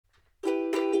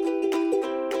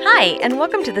Hi, and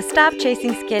welcome to the Stop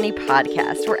Chasing Skinny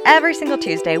podcast, where every single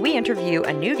Tuesday we interview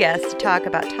a new guest to talk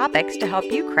about topics to help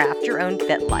you craft your own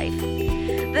fit life.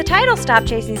 The title Stop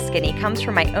Chasing Skinny comes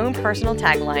from my own personal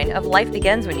tagline of life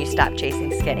begins when you stop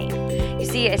chasing skinny. You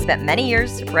see, I spent many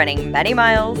years running many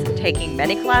miles, taking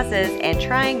many classes, and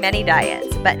trying many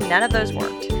diets, but none of those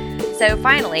worked. So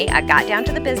finally, I got down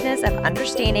to the business of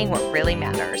understanding what really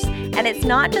matters. And it's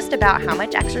not just about how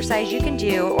much exercise you can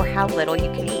do or how little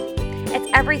you can eat. It's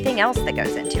everything else that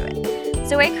goes into it.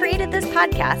 So I created this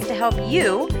podcast to help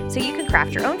you so you can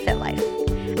craft your own fit life.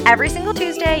 Every single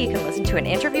Tuesday, you can listen to an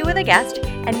interview with a guest,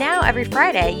 and now every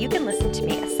Friday, you can listen to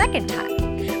me a second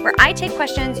time, where I take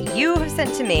questions you have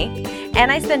sent to me,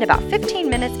 and I spend about 15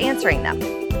 minutes answering them.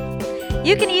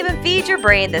 You can even feed your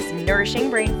brain this nourishing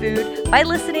brain food by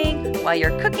listening while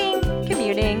you're cooking,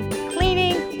 commuting,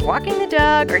 cleaning, walking the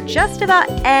dog, or just about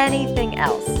anything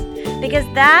else, because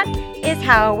that is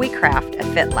how we craft a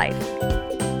fit life.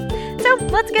 So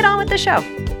let's get on with the show.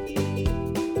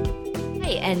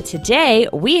 Hey, and today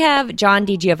we have John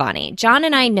DiGiovanni. John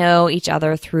and I know each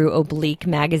other through Oblique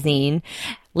magazine.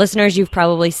 Listeners, you've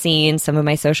probably seen some of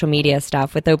my social media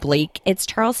stuff with Oblique. It's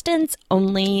Charleston's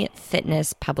only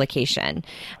fitness publication.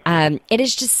 It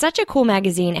is just such a cool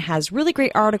magazine. It has really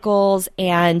great articles,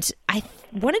 and I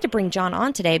wanted to bring John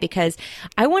on today because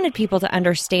I wanted people to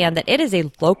understand that it is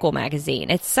a local magazine.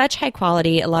 It's such high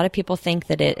quality. A lot of people think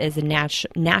that it is a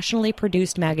nationally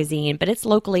produced magazine, but it's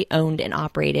locally owned and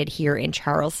operated here in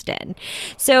Charleston.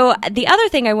 So the other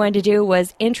thing I wanted to do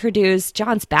was introduce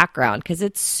John's background because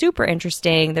it's super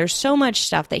interesting. There's so much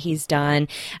stuff that he's done.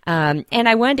 And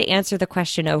I wanted to answer the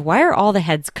question of why are all the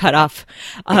heads cut off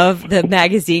of the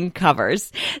magazine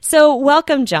covers? So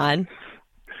welcome, John.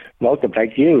 Welcome.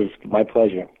 Thank you. It's my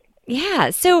pleasure. Yeah.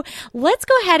 So let's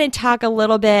go ahead and talk a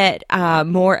little bit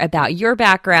more about your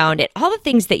background and all the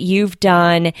things that you've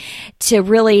done to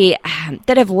really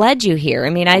that have led you here.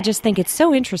 I mean, I just think it's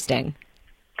so interesting.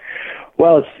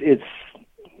 Well, it's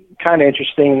kind of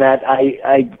interesting that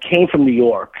I came from New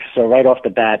York. So right off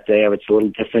the bat there, it's a little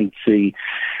different. The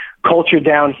culture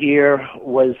down here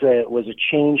was a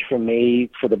change for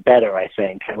me for the better, I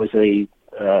think. It was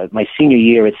my senior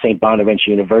year at St.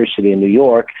 Bonaventure University in New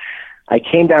York. I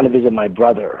came down to visit my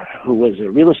brother, who was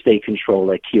a real estate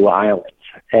controller at Kiawah Island.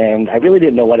 And I really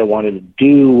didn't know what I wanted to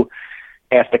do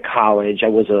after college. I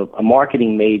was a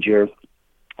marketing major,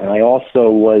 and I also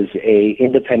was a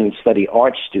independent study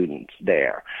art student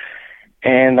there.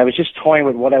 And I was just toying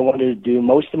with what I wanted to do.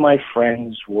 Most of my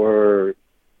friends were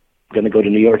going to go to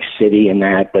New York City and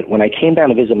that. But when I came down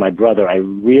to visit my brother, I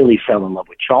really fell in love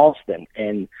with Charleston.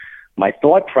 And my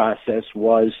thought process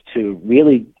was to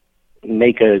really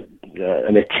make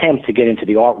an attempt to get into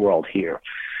the art world here,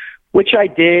 which I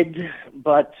did,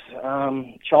 but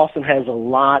Charleston has a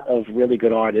lot of really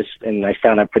good artists, and I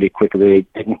found out pretty quickly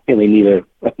they didn't really need a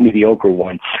mediocre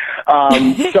one.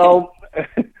 So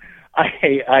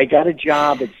I got a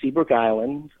job at Seabrook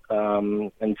Island,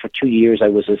 and for 2 years I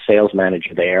was a sales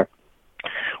manager there,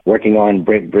 working on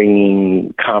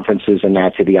bringing conferences and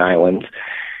that to the island.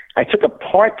 I took a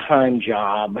part-time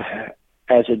job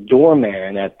as a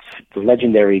doorman at the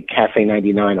legendary Cafe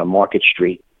 99 on Market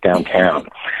Street downtown.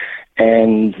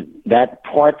 And that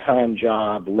part-time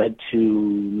job led to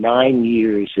 9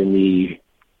 years in the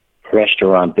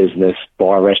restaurant business,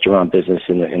 bar-restaurant business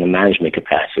in the management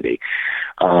capacity.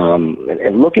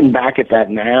 And looking back at that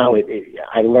now,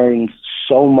 I learned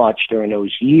so much during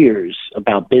those years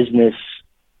about business,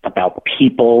 about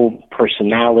people,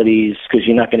 personalities, because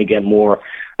you're not going to get more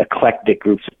eclectic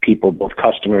groups of people, both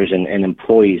customers and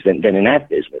employees, than in that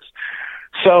business.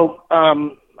 So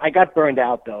I got burned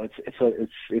out, though.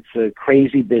 It's a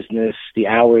crazy business. The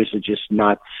hours are just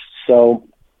nuts. So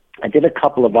I did a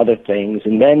couple of other things,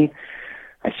 and then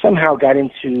I somehow got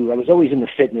into. I was always into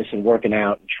fitness and working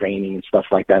out and training and stuff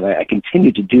like that. I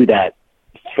continued to do that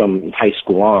from high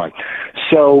school on.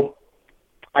 So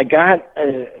I got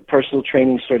a personal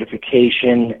training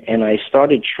certification, and I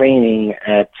started training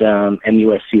at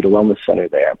MUSC, the Wellness Center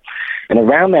there. And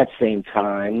around that same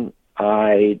time,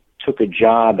 I took a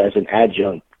job as an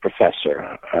adjunct professor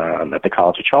at the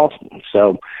College of Charleston.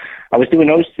 So I was doing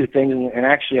those two things, and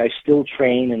actually I still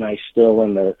train, and I still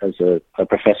am as a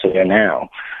professor there now.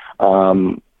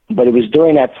 But it was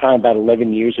during that time, about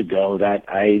 11 years ago, that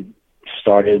I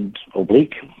started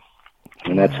Oblique,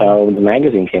 and that's how the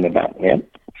magazine came about. Yeah.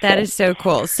 That is so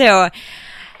cool. So,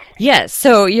 yes,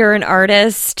 so you're an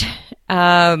artist,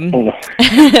 a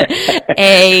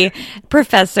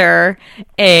professor,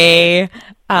 a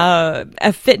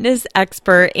a fitness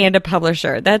expert and a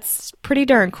publisher. That's pretty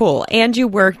darn cool. And you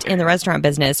worked in the restaurant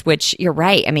business, which you're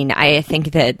right. I mean, I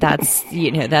think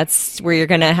that's where you're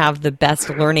going to have the best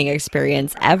learning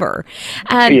experience ever.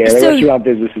 The restaurant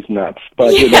business is nuts.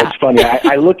 But it's funny.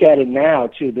 I look at it now,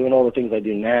 too, doing all the things I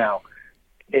do now.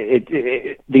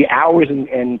 The hours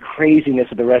and craziness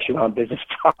of the restaurant business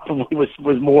probably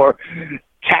was more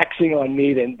taxing on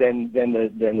me than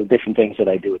the different things that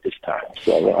I do at this time.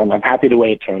 So I'm happy the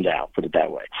way it turned out, put it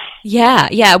that way.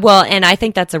 Yeah. Well, and I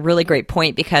think that's a really great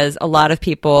point because a lot of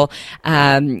people,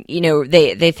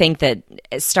 they think that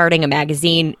starting a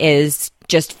magazine is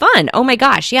just fun. Oh my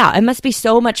gosh, yeah, it must be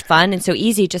so much fun and so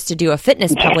easy just to do a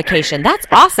fitness publication. That's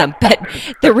awesome. But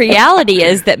the reality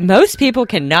is that most people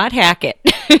cannot hack it.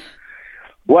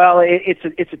 Well, it's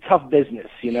a tough business,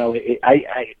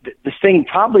 the thing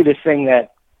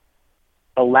that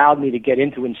allowed me to get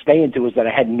into and stay into is that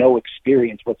I had no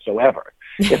experience whatsoever.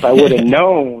 If I would have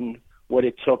known what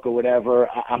it took or whatever,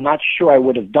 I'm not sure I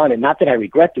would have done it. Not that I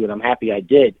regret doing it. I'm happy I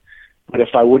did. But if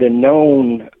I would have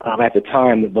known at the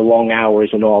time the long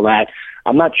hours and all that,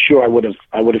 I'm not sure I would have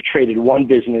traded one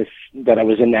business that I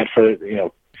was in that for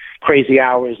crazy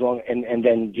hours long and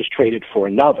then just traded for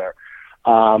another.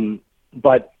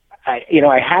 But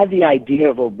I had the idea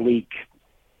of Oblique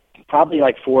probably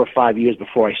like 4 or 5 years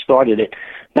before I started it.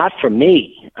 Not for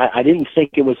me. I didn't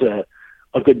think it was a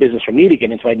good business for me to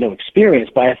get into. I had no experience,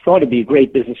 but I thought it'd be a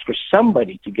great business for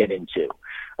somebody to get into.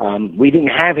 We didn't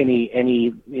have any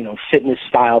fitness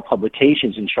style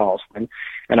publications in Charleston,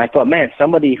 and I thought, man,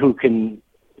 somebody who can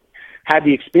have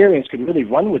the experience could really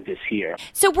run with this here.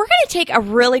 So we're going to take a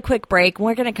really quick break.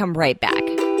 We're going to come right back.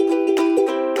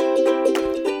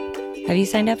 Have you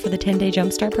signed up for the 10-Day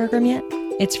Jumpstart program yet?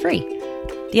 It's free.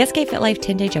 The SK Fit Life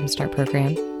 10-Day Jumpstart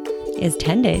program is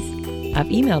 10 days of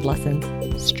emailed lessons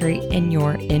straight in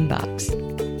your inbox.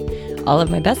 All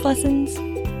of my best lessons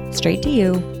straight to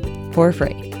you for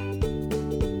free.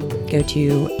 Go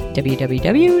to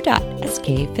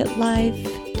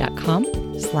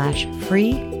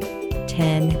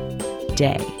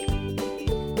www.skfitlife.com/free10day.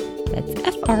 That's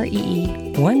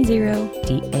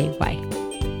FREE10DAY.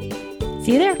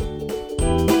 See you there.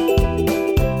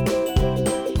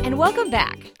 And welcome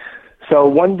back. So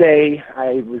one day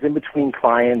I was in between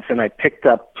clients and I picked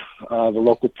up the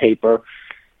local paper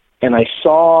and I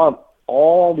saw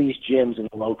all these gyms in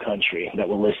the Low Country that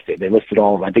were listed. They listed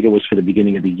all of them. I think it was for the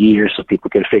beginning of the year so people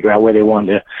could figure out where they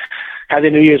wanted to have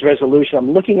their New Year's resolution.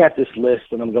 I'm looking at this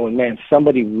list and I'm going, man,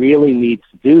 somebody really needs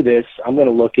to do this. I'm going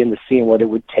to look into seeing what it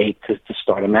would take to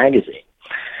start a magazine.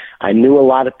 I knew a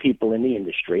lot of people in the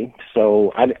industry,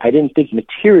 so I didn't think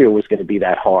material was going to be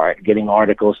that hard, getting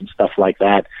articles and stuff like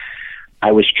that.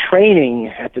 I was training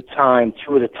at the time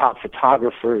 2 of the top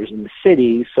photographers in the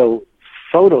city, so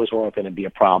photos weren't going to be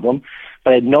a problem,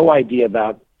 but I had no idea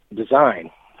about design,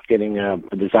 getting a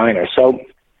designer. So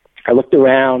I looked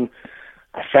around.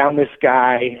 I found this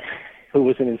guy who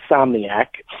was an insomniac,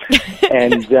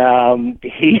 and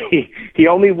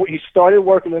he started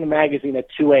working in the magazine at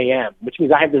 2 a.m., which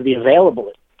means I had to be available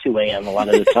at 2 a.m. a lot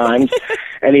of the times.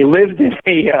 And he lived in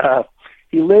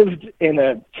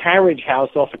a carriage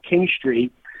house off of King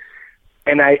Street,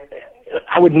 and I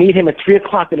would meet him at 3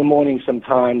 o'clock in the morning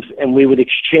sometimes, and we would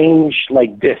exchange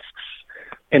like discs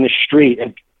in the street.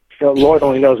 And Lord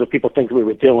only knows what people think we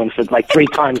were doing. So like 3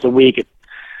 times a week, at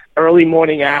early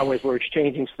morning hours, we're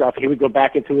exchanging stuff. He would go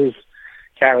back into his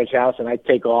carriage house, and I'd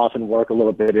take off and work a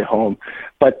little bit at home.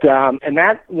 But and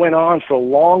that went on for a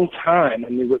long time. I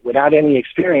mean, without any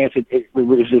experience, it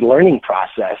was a learning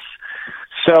process.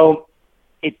 So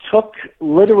it took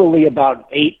literally about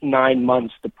 8-9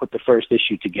 months to put the first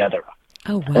issue together.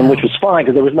 Oh, wow. And which was fine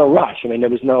because there was no rush. I mean, we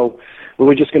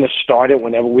were just going to start it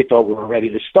whenever we thought we were ready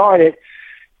to start it.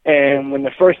 And when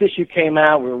the first issue came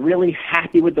out, we were really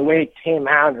happy with the way it came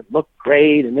out. It looked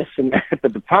great and this and that.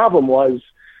 But the problem was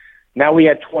now we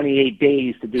had 28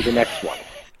 days to do the next one,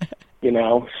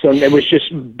 So it was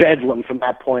just bedlam from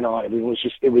that point on. It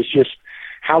was just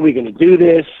how are we going to do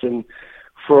this? And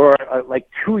for like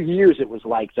 2 years it was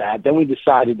like that. Then we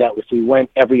decided that if we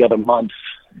went every other month,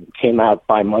 came out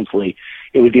bi-monthly,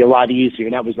 it would be a lot easier.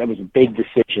 And that was a big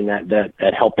decision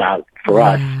that helped out for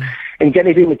us. And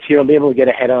getting the material, be able to get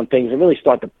ahead on things and really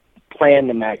start to plan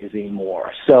the magazine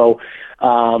more. So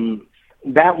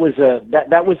that was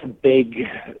a big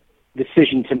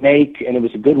decision to make, and it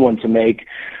was a good one to make.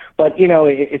 But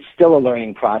it's still a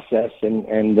learning process, and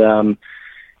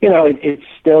it's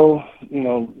still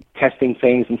testing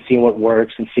things and seeing what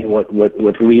works and seeing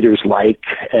what readers like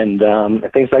and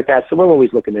things like that. So we're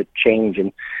always looking to change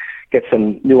and get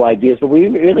some new ideas, but we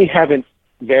really haven't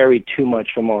vary too much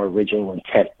from our original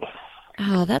intent.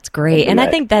 Oh, that's great. And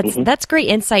I think that's great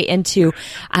insight into,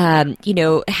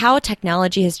 how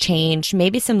technology has changed,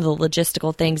 maybe some of the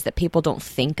logistical things that people don't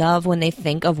think of when they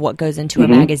think of what goes into a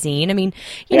magazine. I mean,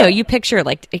 you picture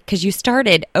because you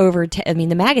started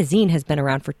the magazine has been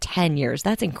around for 10 years.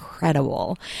 That's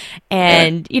incredible.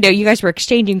 And, you guys were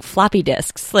exchanging floppy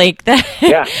disks like that.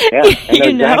 Yeah.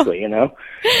 Exactly.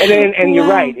 And you're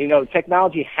right.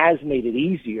 Technology has made it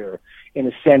easier in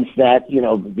a sense that,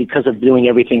 because of doing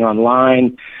everything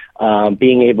online,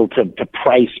 being able to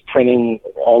price printing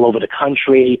all over the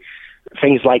country,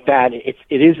 things like that, it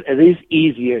is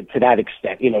easier to that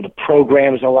extent. The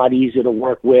programs are a lot easier to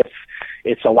work with.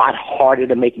 It's a lot harder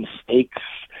to make mistakes.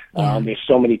 There's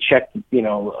so many check,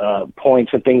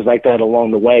 points and things like that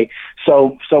along the way.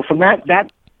 So from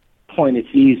that point,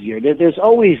 it's easier. There's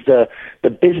always the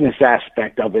business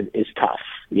aspect of it is tough.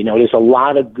 There's a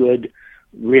lot of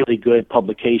really good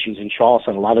publications in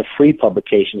Charleston, a lot of free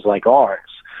publications like ours.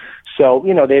 So,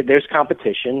 there's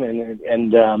competition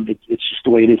and it's just the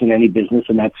way it is in any business,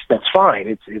 and that's fine.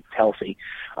 It's healthy.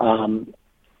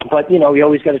 But, we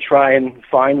always got to try and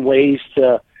find ways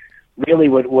to really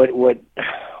what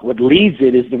leads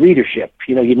it is the readership.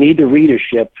 You need the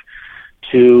readership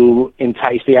to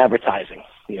entice the advertising,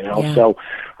 So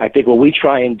I think what we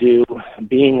try and do,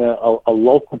 being a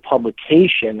local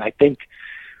publication, I think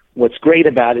what's great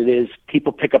about it is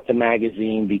people pick up the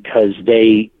magazine because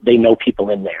they know people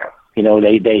in there.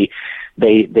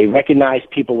 They recognize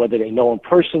people, whether they know them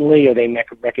personally or they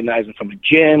recognize them from a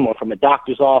gym or from a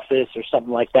doctor's office or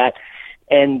something like that.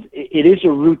 And it is a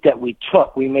route that we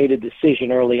took. We made a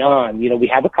decision early on. We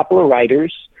have a couple of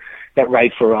writers that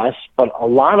write for us, but a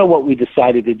lot of what we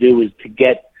decided to do is to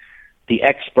get the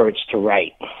experts to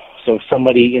write. So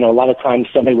somebody, a lot of times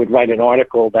somebody would write an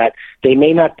article that they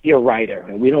may not be a writer,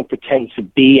 and we don't pretend to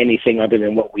be anything other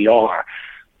than what we are.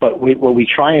 But what we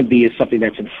try and be is something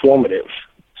that's informative.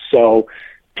 So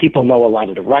people know a lot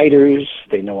of the writers,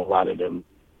 they know a lot of the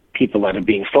people that are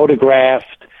being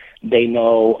photographed, they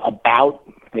know about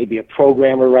maybe a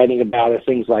program we're writing about or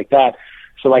things like that.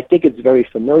 So I think it's very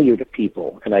familiar to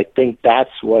people, and I think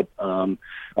that's what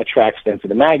attracts them to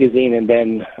the magazine. And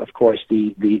then, of course,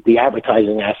 the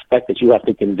advertising aspect that you have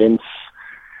to convince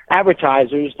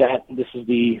advertisers that this is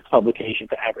the publication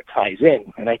to advertise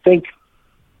in. And I think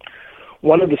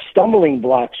one of the stumbling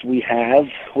blocks we have,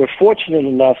 we're fortunate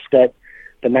enough that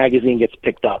the magazine gets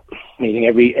picked up, meaning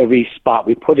every spot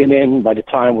we put it in, by the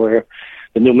time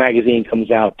the new magazine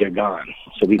comes out, they're gone.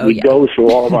 So we go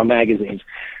through all of our magazines.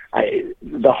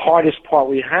 The hardest part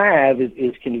we have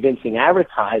is convincing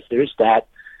advertisers that,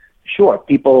 sure,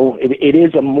 people, it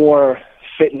is a more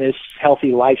fitness,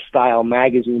 healthy lifestyle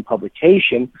magazine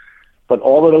publication, but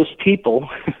all of those people,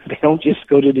 they don't just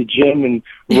go to the gym and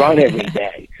run every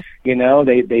day.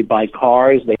 They buy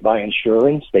cars, they buy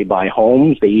insurance, they buy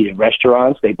homes, they eat at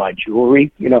restaurants, they buy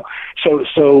jewelry,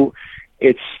 So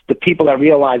it's the people that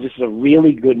realize this is a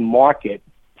really good market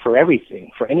for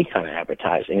everything, for any kind of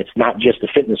advertising. It's not just the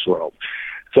fitness world.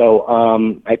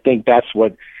 So I think that's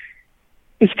what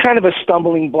is kind of a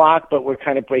stumbling block, but we're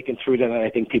kind of breaking through that, and I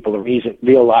think people are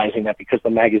realizing that because the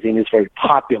magazine is very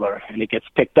popular and it gets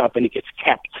picked up and it gets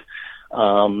kept,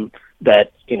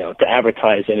 that to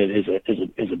advertise in it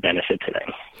is a benefit to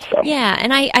them. So. Yeah,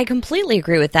 and I completely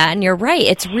agree with that. And you're right.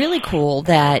 It's really cool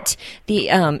that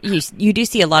you do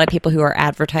see a lot of people who are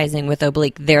advertising with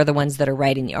Oblique. They're the ones that are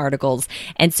writing the articles.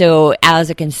 And so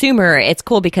as a consumer, it's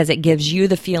cool because it gives you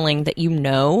the feeling that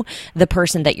the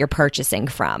person that you're purchasing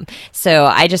from. So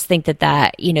I just think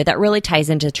that really ties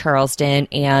into Charleston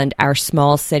and our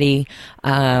small city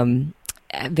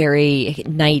very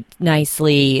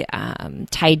nicely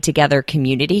tied together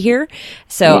community here.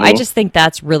 So I just think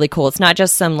that's really cool. It's not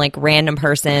just some random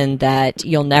person that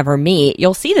you'll never meet.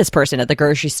 You'll see this person at the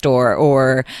grocery store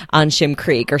or on Shim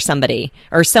Creek or somebody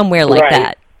or somewhere like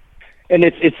that. And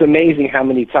it's amazing how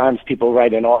many times people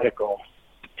write an article,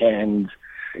 and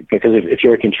because if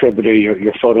you're a contributor,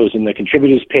 your photo's in the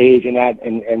contributors page and that,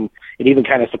 and it even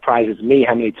kind of surprises me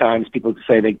how many times people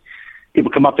say people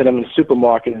come up to them in the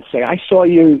supermarket and say, I saw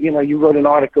you wrote an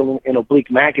article in Oblique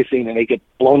magazine, and they get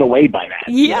blown away by that.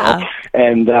 Yeah.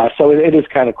 And so it is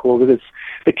kind of cool because it's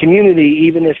the community,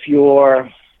 even if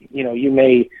you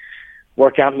may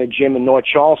work out in the gym in North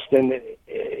Charleston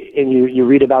and you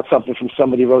read about something from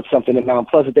somebody who wrote something in Mount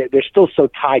Pleasant, they're still so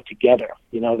tied together.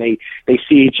 They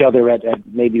see each other at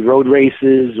maybe road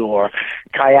races or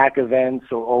kayak events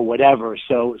or whatever.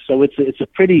 So it's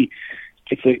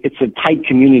a tight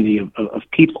community of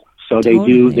people. So they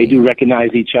do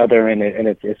recognize each other, and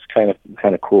it's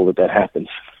kind of cool that happens.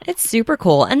 It's super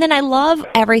cool. And then I love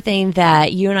everything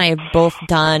that you and I have both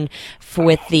done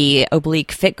with the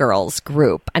Oblique Fit Girls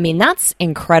group. I mean, that's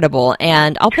incredible.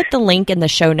 And I'll put the link in the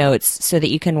show notes so that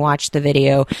you can watch the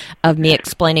video of me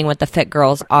explaining what the Fit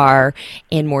Girls are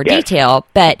in more detail.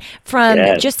 But from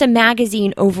just a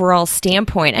magazine overall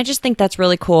standpoint, I just think that's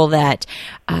really cool that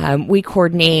we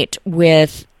coordinate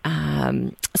with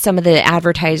some of the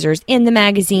advertisers in the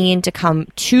magazine to come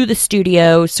to the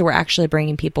studio. So we're actually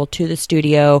bringing people to the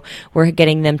studio. We're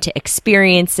getting them to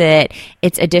experience it.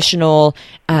 It's additional.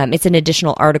 It's an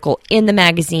additional article in the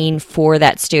magazine for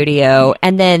that studio.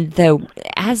 And then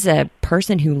as a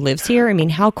person who lives here, I mean,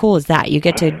 how cool is that? You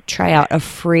get to try out a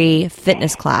free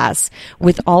fitness class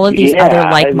with all of these other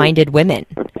like-minded women.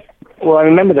 Well, I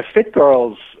remember the Fit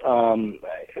Girls.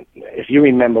 If you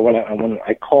remember when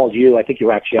I called you, I think you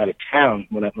were actually out of town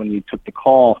when you took the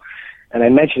call, and I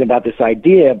mentioned about this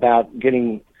idea about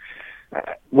getting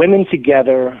women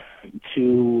together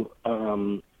to,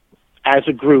 as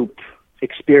a group,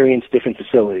 experience different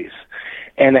facilities,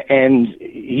 and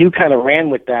you kind of ran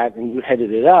with that and you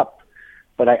headed it up.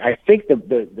 But I think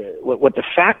what the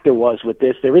factor was with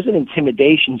this, there is an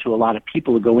intimidation to a lot of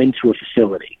people who go into a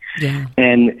facility,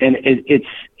 and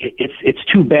it's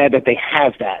too bad that they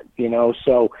have that, you know.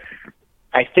 So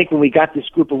I think when we got this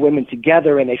group of women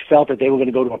together and they felt that they were going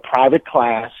to go to a private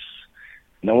class,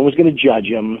 no one was going to judge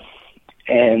them,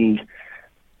 and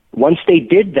once they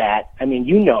did that, I mean,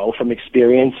 you know from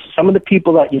experience, some of the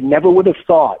people that you never would have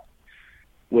thought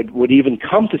would even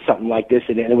come to something like this,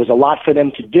 and it was a lot for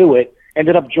them to do it,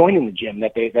 ended up joining the gym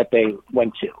that they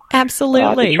went to.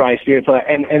 Absolutely. To try Spirit.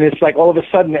 And it's like all of a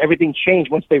sudden everything changed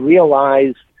once they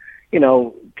realized, you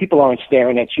know, people aren't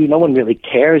staring at you. No one really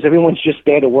cares. Everyone's just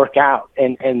there to work out.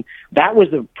 And that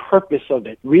was the purpose of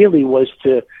it, really, was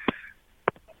to,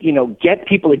 you know, get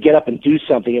people to get up and do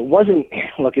something. It wasn't,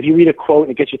 look, if you read a quote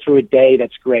and it gets you through a day,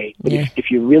 that's great. But if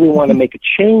you really want to make a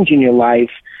change in your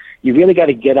life, you really got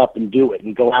to get up and do it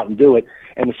and go out and do it.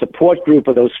 And the support group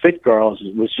of those Fit Girls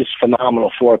was just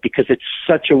phenomenal for it, because it's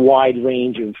such a wide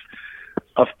range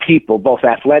of people, both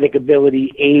athletic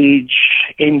ability, age,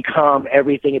 income,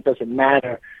 everything. It doesn't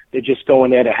matter. They're just going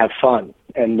there to have fun.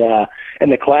 And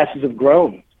the classes have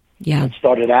grown. Yeah. It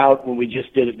started out when we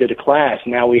just did a class.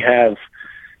 Now we have,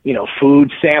 you know,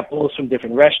 food samples from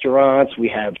different restaurants. We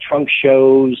have trunk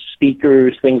shows,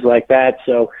 speakers, things like that.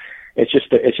 So it's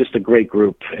just a great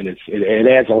group, and it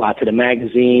adds a lot to the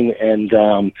magazine,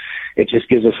 and it just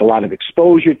gives us a lot of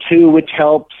exposure too, which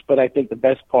helps. But I think the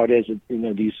best part is, you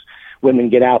know, these women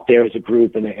get out there as a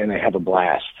group and they have a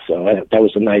blast. So that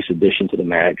was a nice addition to the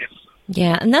mag.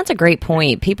 Yeah, and that's a great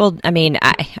point. People, I mean,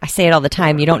 I say it all the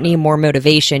time, you don't need more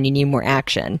motivation, you need more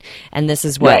action. And this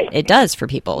is what it does for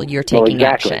people. You're taking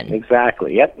action.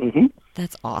 Exactly. Yep. Mm-hmm.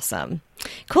 That's awesome.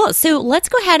 Cool. So let's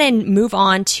go ahead and move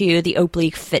on to the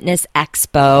Oblique Fitness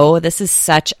Expo. This is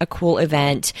such a cool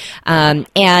event. And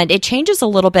it changes a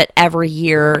little bit every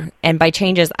year. And by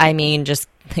changes, I mean just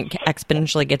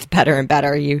exponentially gets better and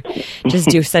better. You just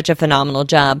do such a phenomenal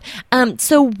job.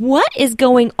 So what is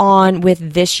going on with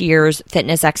this year's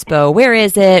Fitness Expo? Where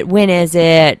is it? When is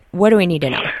it? What do we need to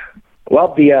know?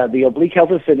 Well, the Oblique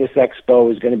Health and Fitness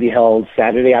Expo is going to be held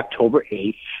Saturday, October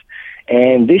 8th.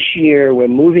 And this year, we're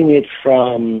moving it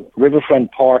from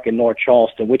Riverfront Park in North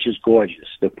Charleston, which is gorgeous.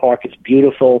 The park is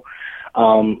beautiful,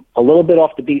 a little bit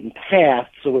off the beaten path,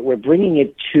 so we're bringing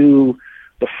it to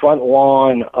the front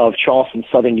lawn of Charleston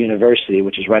Southern University,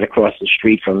 which is right across the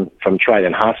street from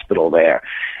Trident Hospital there.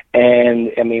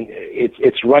 And, I mean,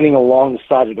 it's running along the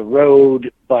side of the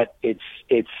road, but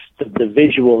the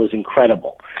visual is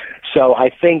incredible. So I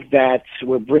think that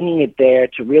we're bringing it there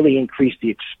to really increase the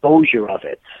exposure of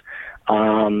it.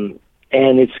 And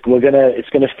it's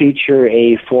gonna feature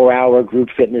a 4-hour group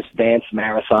fitness dance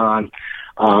marathon.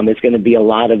 There's going to be a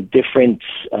lot of different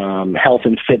health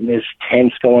and fitness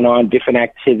tents going on, different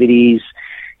activities,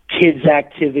 kids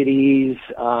activities.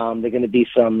 There are going to be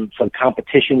some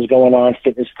competitions going on,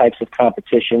 fitness types of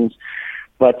competitions.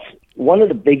 But one of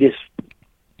the biggest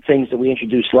things that we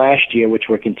introduced last year, which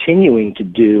we're continuing to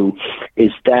do,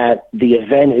 is that the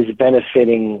event is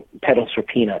benefiting Pedals for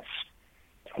Peanuts,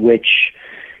 which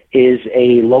is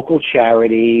a local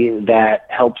charity that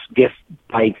helps gift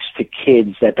bikes to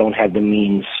kids that don't have the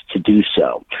means to do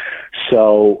so.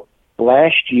 So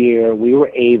last year, we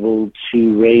were able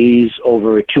to raise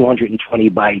over 220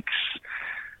 bikes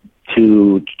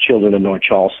to children in North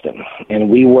Charleston. And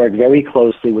we work very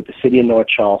closely with the city of North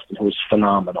Charleston, who is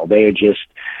phenomenal. They are just,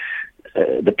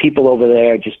 the people over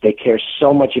there, they care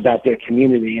so much about their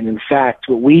community. And in fact,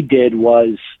 what we did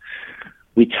was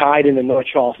we tied in the North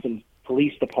Charleston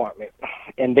Police Department,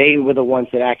 and they were the ones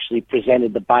that actually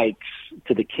presented the bikes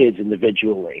to the kids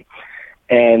individually.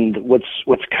 And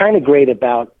what's kind of great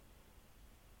about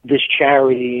this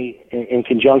charity in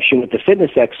conjunction with the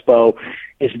Fitness Expo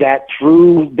is that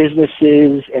through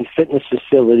businesses and fitness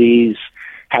facilities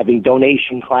having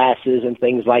donation classes and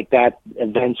things like that,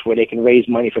 events where they can raise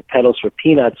money for Pedals for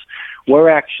Peanuts, we're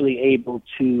actually able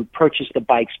to purchase the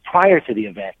bikes prior to the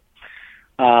event.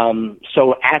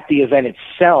 So at the event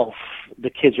itself, the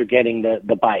kids are getting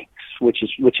the bikes, which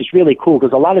is really cool,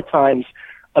 because a lot of times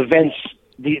events,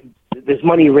 there's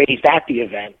money raised at the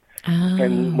event.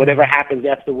 And whatever happens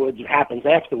afterwards.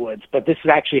 But this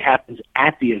actually happens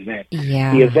at the event.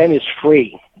 Yeah. The event is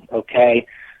free, okay?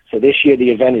 So this year the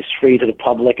event is free to the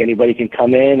public. Anybody can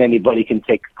come in. Anybody can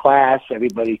take a class.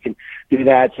 Everybody can do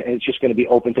that. And it's just going to be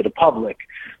open to the public.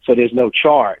 So there's no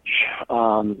charge.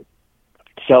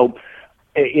 So,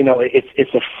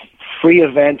 it's a free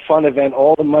event, fun event.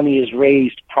 All the money is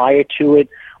raised prior to it.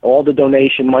 All the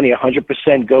donation money,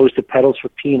 100% goes to Pedals for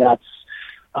Peanuts.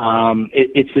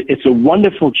 It's a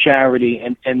wonderful charity,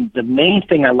 and the main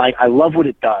thing I love what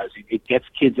it does. It gets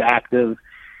kids active.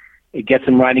 It gets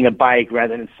them riding a bike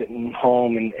rather than sitting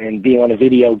home and being on a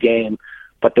video game.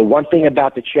 But the one thing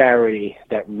about the charity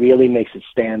that really makes it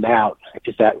stand out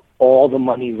is that all the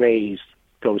money raised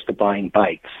goes to buying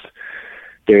bikes.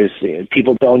 There's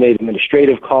people donate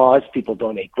administrative costs, people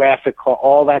donate graphic costs,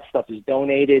 all that stuff is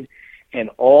donated, and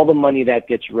all the money that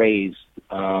gets raised,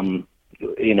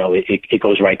 it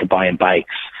goes right to buying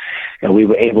bikes. And we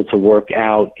were able to work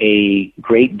out a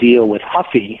great deal with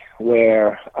Huffy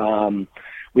where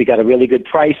we got a really good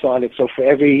price on it. So for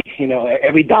every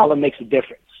dollar makes a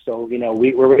difference. So,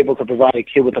 we were able to provide a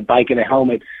kid with a bike and a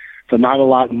helmet for not a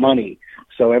lot of money.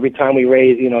 So every time we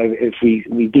raise, if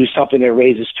we do something that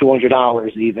raises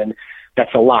 $200 even,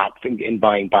 that's a lot in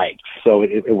buying bikes. So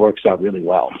it works out really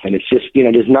well. And it's just,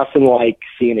 there's nothing like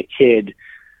seeing a kid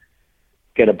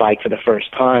get a bike for the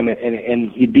first time,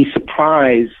 and you'd be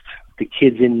surprised the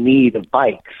kids in need of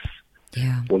bikes.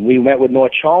 Yeah. When we met with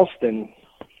North Charleston,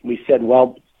 we said,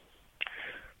 well,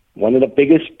 one of the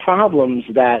biggest problems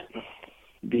that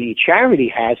the charity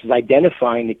has is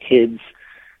identifying the kids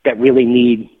that really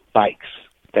need bikes,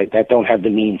 that don't have the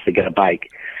means to get a bike.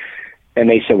 And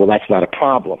they said, well, that's not a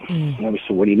problem. And I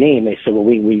said, what do you mean? They said, well,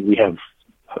 we have.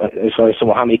 So I said,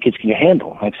 well, how many kids can you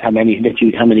handle? That's how many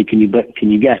can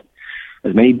you get?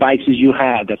 As many bikes as you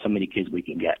have, that's how many kids we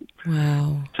can get.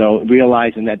 Wow. So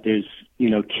realizing that there's,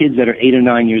 kids that are 8 or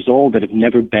 9 years old that have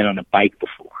never been on a bike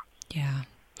before. Yeah.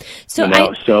 So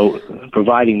so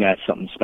providing that something special.